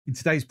In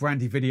today's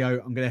brandy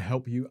video, I'm going to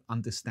help you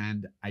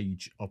understand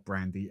age of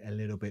brandy a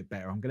little bit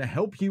better. I'm going to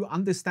help you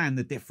understand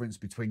the difference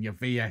between your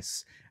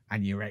VS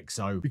and your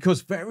XO,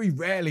 because very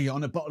rarely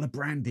on a bottle of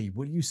brandy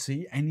will you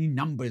see any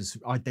numbers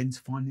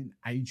identifying an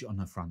age on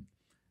the front.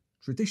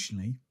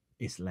 Traditionally,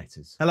 it's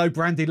letters. Hello,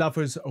 brandy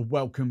lovers,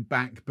 welcome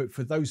back. But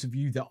for those of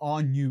you that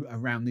are new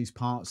around these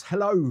parts,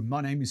 hello,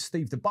 my name is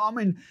Steve the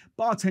Barman,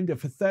 bartender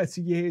for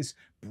 30 years,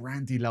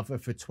 brandy lover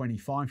for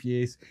 25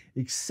 years,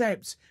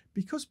 except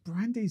because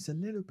brandy is a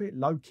little bit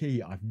low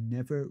key, I've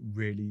never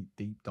really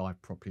deep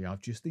dived properly.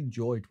 I've just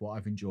enjoyed what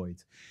I've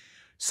enjoyed.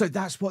 So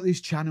that's what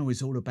this channel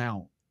is all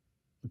about.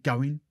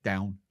 Going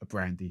down a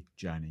brandy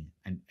journey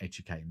and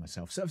educating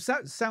myself. So if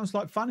that sounds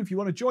like fun, if you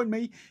want to join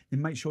me, then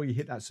make sure you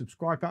hit that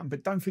subscribe button.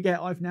 But don't forget,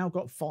 I've now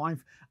got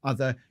 5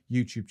 other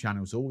YouTube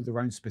channels, all with their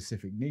own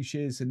specific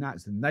niches, and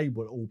they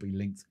will all be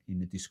linked in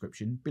the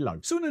description below.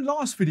 So in the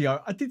last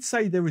video, I did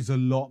say there is a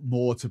lot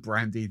more to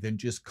brandy than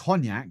just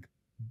cognac,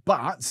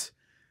 but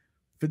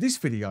for this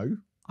video,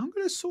 I'm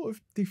going to sort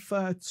of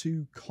defer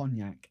to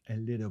cognac a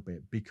little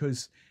bit,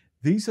 because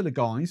these are the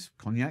guys,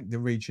 cognac, the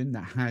region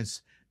that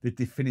has the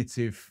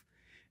definitive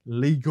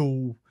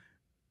legal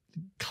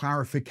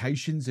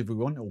clarifications, if we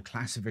want, or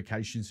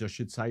classifications, I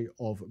should say,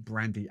 of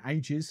brandy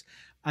ages.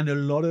 And a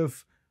lot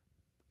of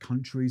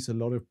countries, a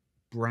lot of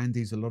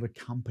brandies, a lot of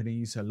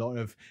companies, a lot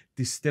of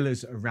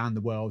distillers around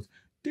the world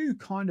do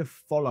kind of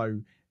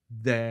follow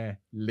their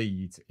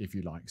lead, if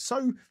you like.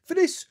 So for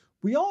this,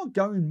 we are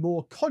going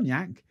more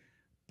cognac,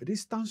 but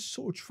this does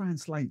sort of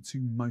translate to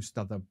most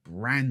other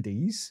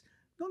brandies,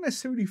 not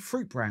necessarily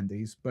fruit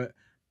brandies, but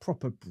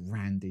proper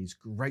brandies,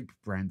 grape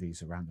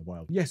brandies around the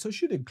world. Yes, I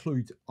should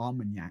include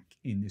Armagnac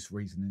in this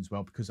reason as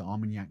well, because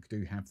Armagnac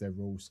do have their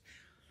rules.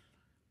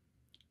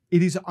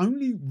 It is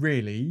only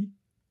really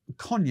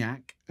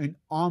cognac and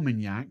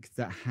Armagnac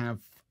that have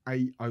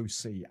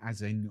AOC,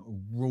 as in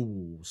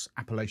rules,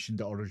 appellation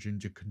d'origine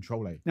de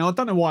contrôle. Now, I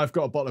don't know why I've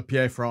got a bottle of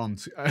Pierre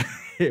France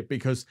here,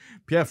 because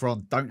Pierre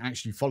France don't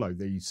actually follow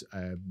these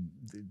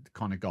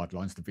kind of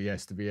guidelines, the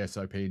VS, the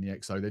VSOP and the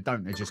XO. They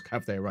don't, they just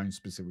have their own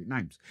specific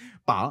names.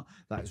 But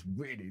that's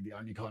really the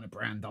only kind of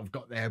brand I've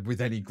got there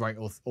with any great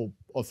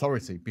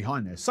authority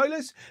behind this. So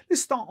let's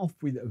start off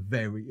with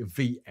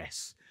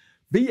VS.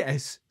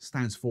 VS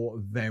stands for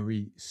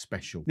very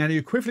special. Now, the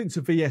equivalent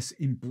to VS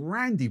in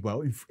brandy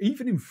world,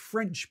 even in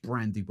French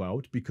brandy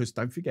world, because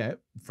don't forget,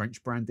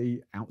 French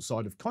brandy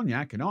outside of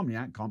cognac and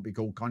Armagnac can't be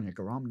called cognac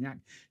or Armagnac,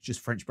 it's just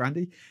French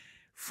brandy.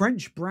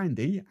 French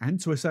brandy, and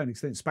to a certain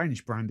extent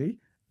Spanish brandy,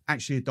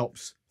 actually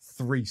adopts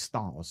 3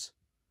 stars.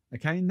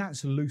 Okay, and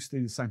that's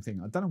loosely the same thing.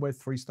 I don't know where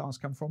 3 stars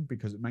come from,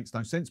 because it makes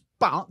no sense,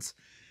 but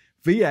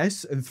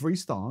VS and 3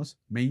 stars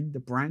mean the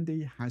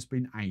brandy has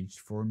been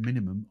aged for a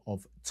minimum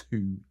of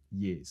 2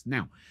 years.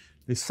 Now,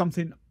 there's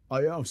something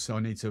I also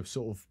need to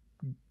sort of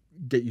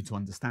get you to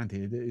understand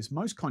here. That is,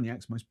 most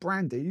cognacs, most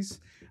brandies,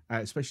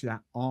 especially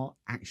that, are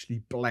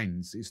actually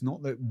blends. It's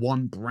not that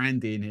one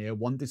brandy in here,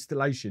 one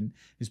distillation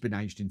has been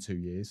aged in 2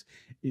 years.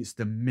 It's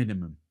the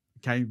minimum.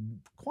 Okay,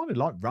 quite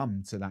like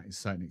rum to that a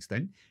certain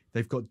extent.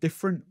 They've got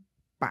different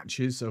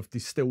batches of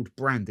distilled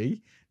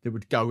brandy that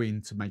would go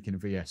into making a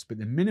VS, but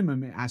the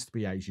minimum it has to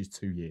be aged is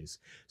 2 years.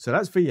 So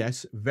that's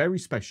VS, very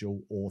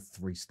special, or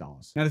 3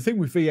 stars. Now, the thing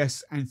with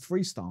VS and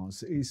 3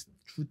 stars is,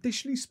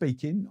 traditionally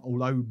speaking,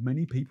 although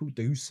many people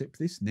do sip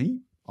this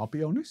neat, I'll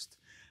be honest,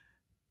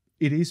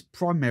 it is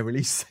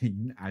primarily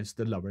seen as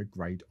the lower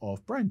grade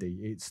of brandy.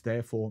 It's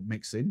therefore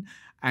mixing,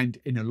 and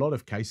in a lot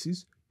of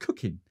cases,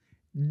 cooking.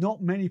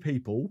 Not many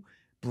people,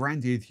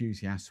 brandy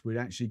enthusiasts, would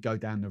actually go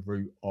down the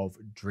route of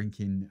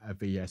drinking a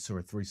VS or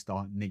a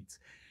 3-star neat.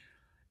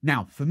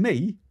 Now, for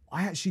me,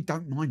 I actually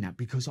don't mind that,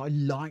 because I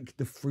like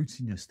the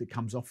fruitiness that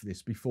comes off of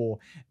this before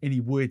any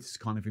wood's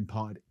kind of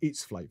imparted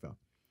its flavour.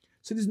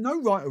 So there's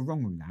no right or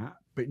wrong with that,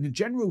 but in the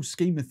general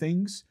scheme of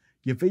things,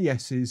 your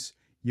VSs,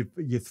 your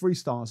 3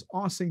 stars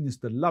are seen as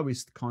the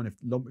lowest kind of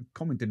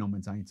common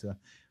denominator.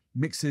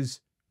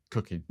 Mixers,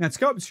 cooking. Now, to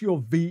go up to your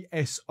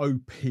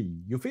VSOP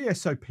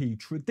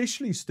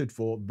traditionally stood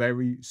for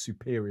very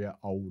superior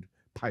old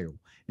pale.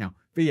 Now,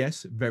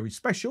 VS, very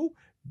special,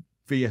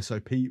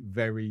 VSOP,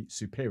 very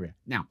superior.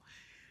 Now,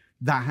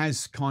 that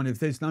has kind of,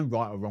 there's no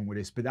right or wrong with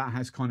this, but that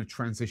has kind of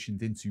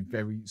transitioned into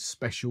very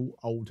special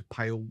old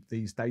pale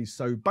these days.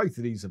 So both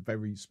of these are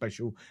very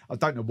special. I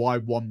don't know why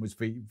one was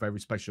very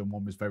special and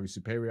one was very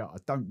superior. I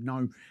don't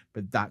know,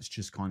 but that's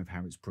just kind of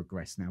how it's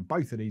progressed now.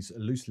 Both of these are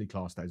loosely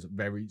classed as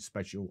very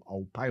special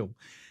old pale.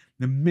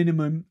 The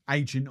minimum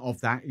aging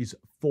of that is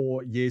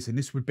 4 years, and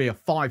this would be a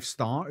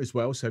 5-star as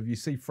well. So if you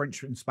see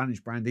French and Spanish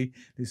brandy,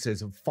 this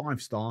says a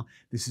 5-star.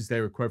 This is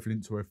their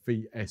equivalent to a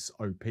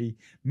VSOP.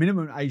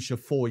 Minimum age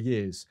of 4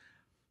 years.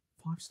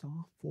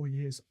 5-star, 4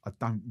 years. I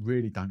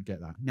really don't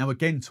get that. Now,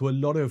 again, to a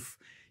lot of,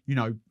 you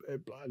know,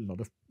 a lot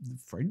of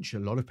French, a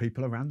lot of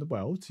people around the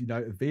world, you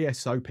know,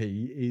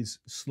 VSOP is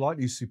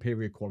slightly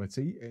superior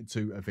quality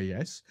to a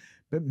VS,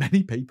 but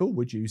many people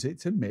would use it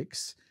to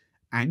mix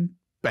and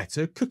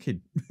better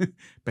cooking.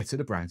 Better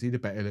the brandy, the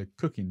better the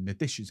cooking, the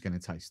dish is going to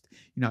taste.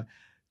 You know,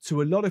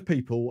 To a lot of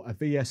people, a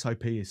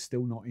VSOP is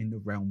still not in the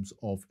realms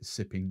of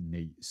sipping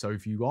neat. So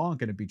if you are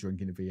going to be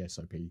drinking a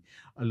VSOP,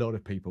 a lot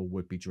of people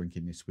would be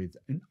drinking this with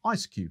an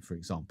ice cube, for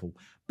example.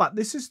 But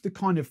this is the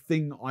kind of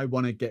thing I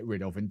want to get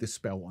rid of and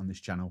dispel on this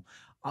channel.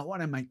 I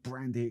want to make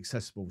brandy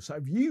accessible. So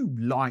if you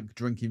like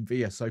drinking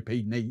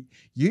VSOP neat,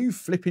 you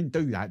flipping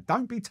do that.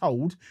 Don't be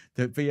told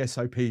that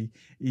VSOP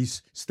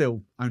is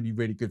still only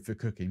really good for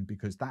cooking,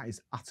 because that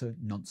is utter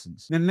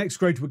nonsense. Then the next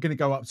grade we're going to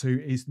go up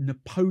to is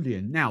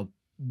Napoleon. Now,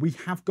 we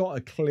have got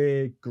a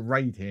clear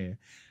grade here.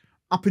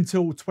 Up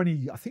until I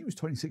think it was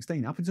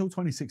 2016, up until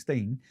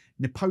 2016,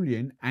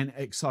 Napoleon and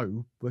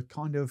XO were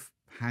kind of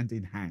hand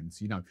in hand.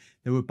 You know,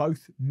 they were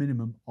both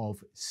minimum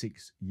of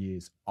 6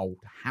 years old.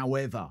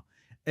 However,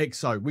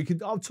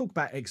 XO, I'll talk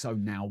about XO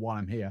now while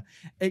I'm here.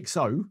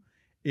 XO,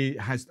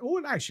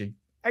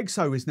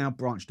 XO is now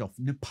branched off.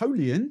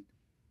 Napoleon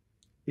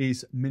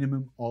is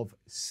minimum of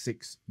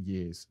 6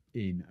 years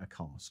in a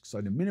cask.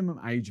 So the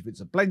minimum age, if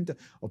it's a blend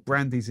of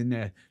brandies in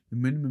there, the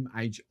minimum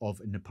age of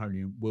a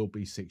Napoleon will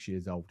be 6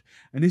 years old.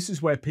 And this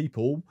is where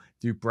people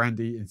do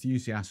brandy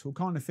enthusiasts will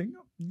kind of think,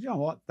 oh, you know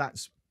what,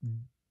 that's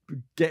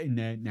getting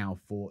there now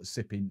for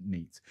sipping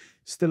neat.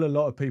 Still a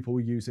lot of people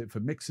use it for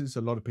mixers,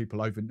 a lot of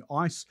people over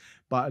ice,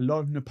 but a lot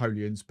of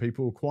Napoleons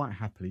people will quite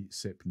happily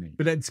sip neat.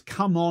 But let's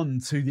come on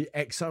to the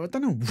XO. I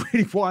don't know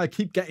really why I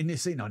keep getting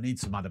this in. I need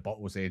some other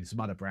bottles in, some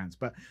other brands,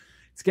 but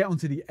let's get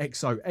onto the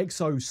XO.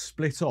 XO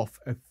split off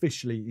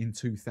officially in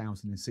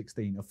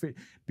 2016.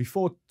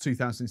 Before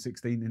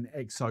 2016, an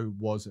XO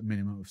was a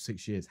minimum of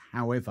 6 years.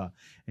 However,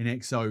 an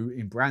XO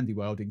in brandy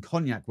world, in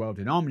cognac world,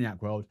 in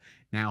Armagnac world,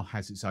 now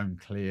has its own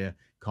clear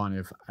kind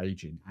of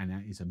aging, and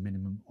that is a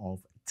minimum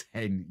of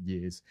 10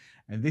 years.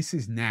 And this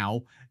is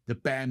now the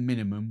bare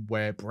minimum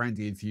where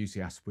brandy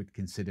enthusiasts would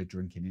consider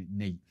drinking it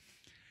neat.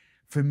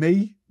 For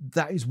me,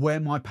 that is where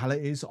my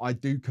palate is. I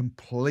do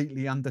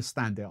completely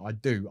understand it. I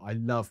do. I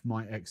love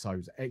my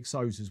XOs.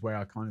 XOs is where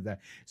I kind of there.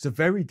 It's a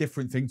very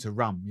different thing to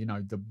rum. You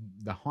know,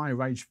 the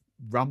higher age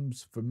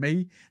rums, for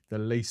me, the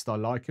least I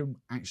like them.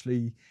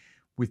 Actually,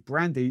 with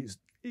brandy,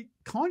 it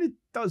kind of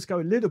does go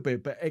a little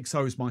bit, but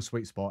XO is my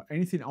sweet spot.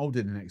 Anything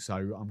older than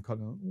XO, I'm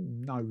kind of,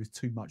 no, there's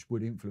too much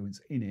wood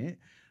influence in it.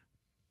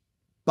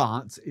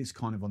 But it's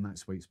kind of on that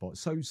sweet spot.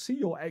 So see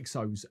your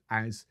XOs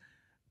as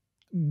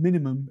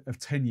minimum of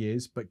 10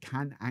 years, but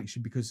can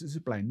actually, because it's a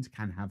blend,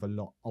 can have a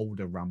lot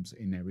older rums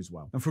in there as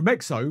well. And from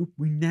XO,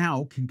 we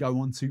now can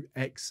go on to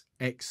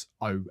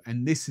XXO.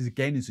 And this is,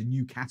 again, is a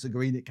new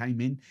category that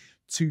came in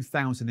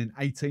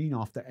 2018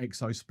 after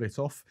XO split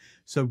off.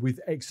 So with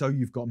XO,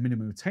 you've got a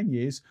minimum of 10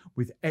 years.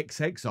 With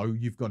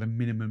XXO, you've got a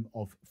minimum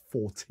of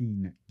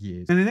 14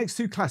 years. And the next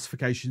two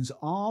classifications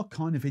are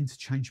kind of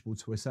interchangeable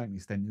to a certain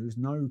extent. There is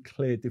no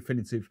clear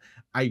definitive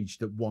age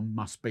that one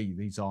must be.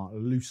 These are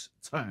loose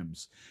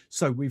terms.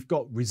 So we've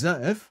got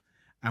reserve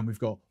and we've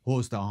got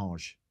hors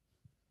d'âge.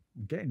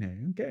 I'm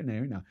getting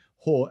there now.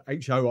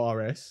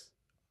 H-O-R-S,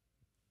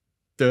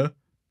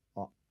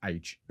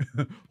 age.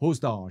 Hors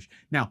d'âge.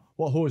 Now,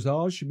 what hors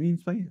d'âge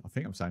means, I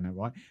think I'm saying that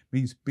right,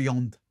 means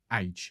beyond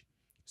age.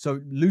 So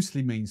it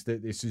loosely means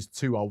that this is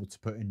too old to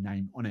put a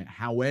name on it.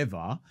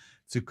 However,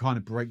 to kind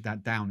of break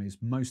that down, is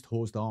most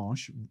hors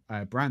d'âge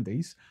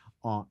brandies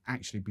are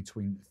actually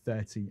between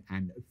 30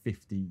 and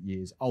 50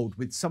 years old,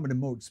 with some of the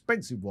more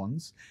expensive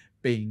ones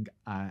being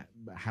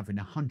having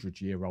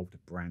 100-year-old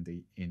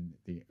brandy in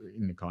the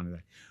kind of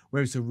there.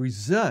 Whereas a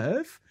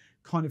reserve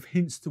kind of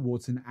hints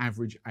towards an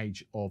average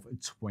age of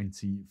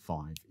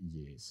 25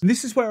 years. And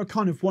this is where I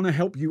kind of want to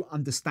help you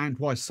understand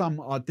why some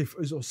are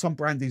different, or some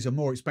brandies are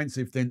more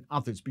expensive than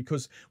others,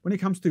 because when it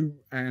comes to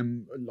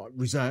like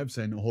reserves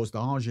and hors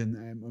d'âge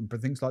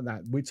and things like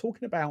that, we're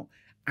talking about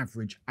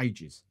average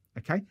ages.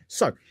 Okay,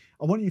 so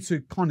I want you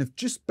to kind of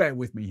just bear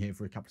with me here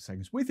for a couple of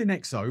seconds. With an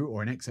XO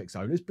or an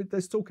XXO,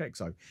 let's talk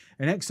XO.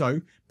 An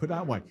XO, put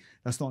that away,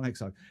 that's not an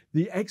XO.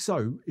 The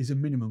XO is a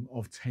minimum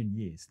of 10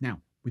 years. Now,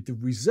 with the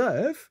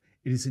reserve,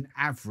 it is an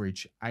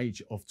average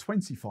age of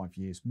 25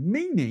 years,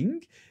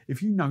 meaning,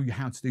 if you know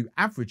how to do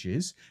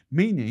averages,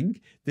 meaning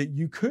that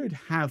you could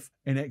have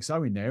an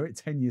XO in there at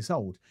 10 years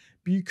old,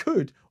 but you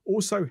could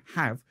also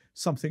have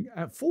something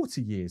at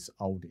 40 years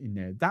old in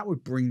there. That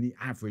would bring the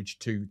average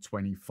to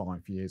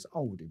 25 years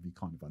old, if you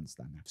kind of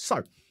understand that.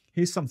 So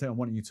here's something I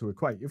want you to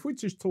equate. If we're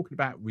just talking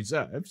about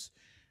reserves,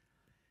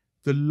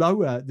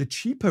 the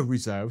cheaper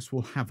reserves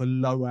will have a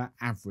lower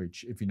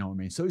average, if you know what I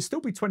mean. So it'll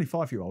still be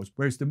 25-year-olds,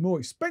 whereas the more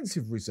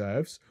expensive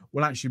reserves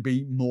will actually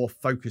be more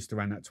focused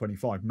around that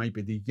 25.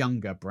 Maybe the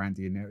younger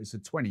brandy in there is a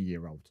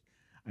 20-year-old,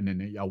 and then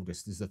the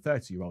oldest is a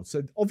 30-year-old.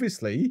 So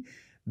obviously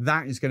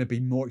that is going to be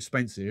more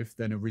expensive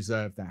than a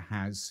reserve that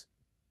has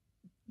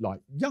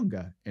like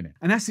younger in it.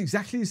 And that's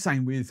exactly the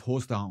same with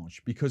hors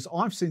d'âge, because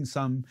I've seen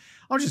some,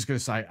 I'm just going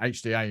to say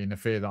HDA in the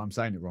fear that I'm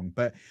saying it wrong,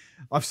 but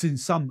I've seen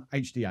some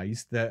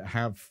HDAs that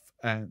have,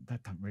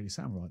 that don't really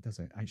sound right, does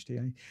it?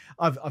 HDA.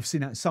 I've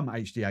seen some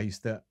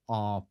HDAs that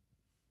are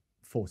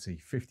 40,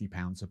 50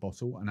 pounds a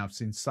bottle. And I've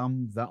seen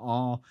some that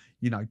are,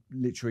 you know,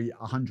 literally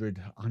 100,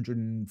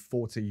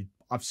 140.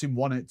 I've seen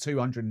one at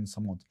 200 and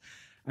some odd.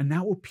 And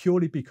that will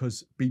purely be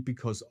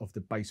because of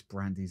the base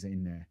brandies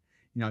in there.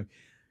 You know,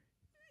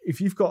 if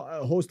you've got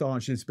a horse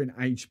d'Arche that's been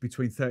aged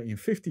between 30 and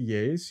 50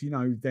 years, you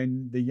know,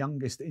 then the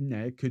youngest in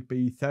there could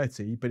be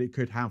 30, but it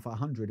could have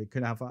 100. It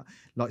could have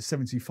like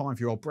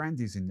 75-year-old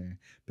brandies in there.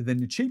 But then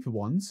the cheaper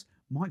ones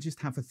might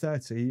just have a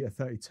 30, a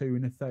 32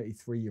 and a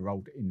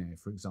 33-year-old in there,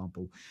 for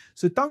example.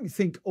 So don't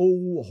think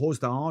all horse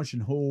d'Arche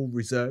and all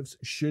reserves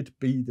should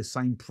be the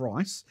same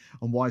price.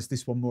 And why is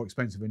this one more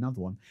expensive than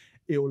another one?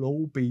 It will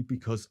all be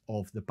because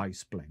of the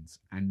base blends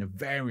and the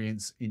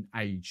variance in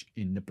age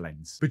in the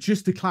blends. But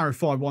just to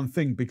clarify one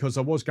thing, because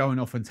I was going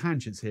off on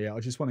tangents here, I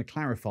just want to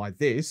clarify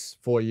this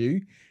for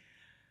you.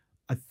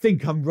 I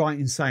think I'm right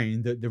in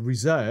saying that the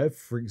reserve,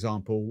 for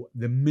example,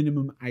 the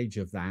minimum age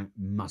of that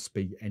must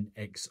be an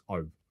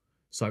XO.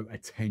 So a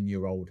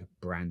 10-year-old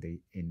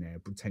brandy in there,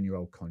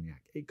 10-year-old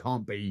cognac. It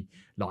can't be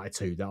like a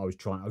 2 that I was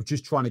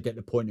just trying to get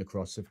the point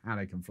across of how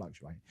they can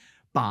fluctuate.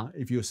 But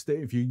if you're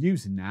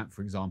using that,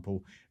 for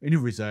example, in a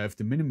reserve,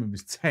 the minimum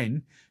is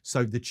 10.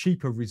 So the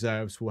cheaper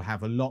reserves will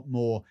have a lot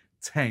more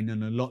 10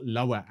 and a lot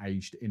lower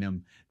aged in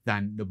them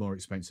than the more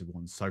expensive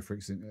ones. So for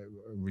example,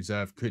 a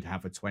reserve could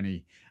have a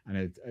 20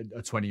 and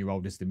a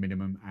 20-year-old is the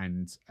minimum,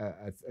 and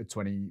a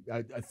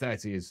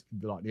 30 is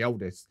like the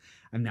oldest,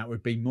 and that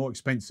would be more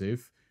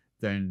expensive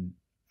than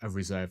a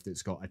reserve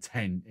that's got a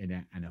 10 in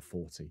it and a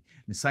 40. And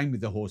the same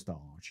with the horse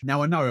d'Arche.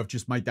 Now, I know I've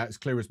just made that as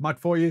clear as mud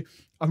for you.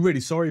 I'm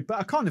really sorry, but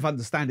I kind of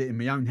understand it in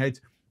my own head.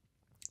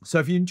 So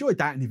if you enjoyed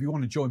that, and if you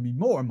want to join me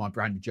more on my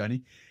brandy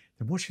journey,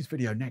 then watch this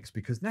video next,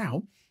 because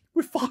now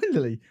we're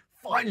finally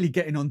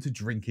getting on to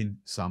drinking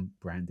some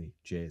brandy.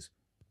 Cheers.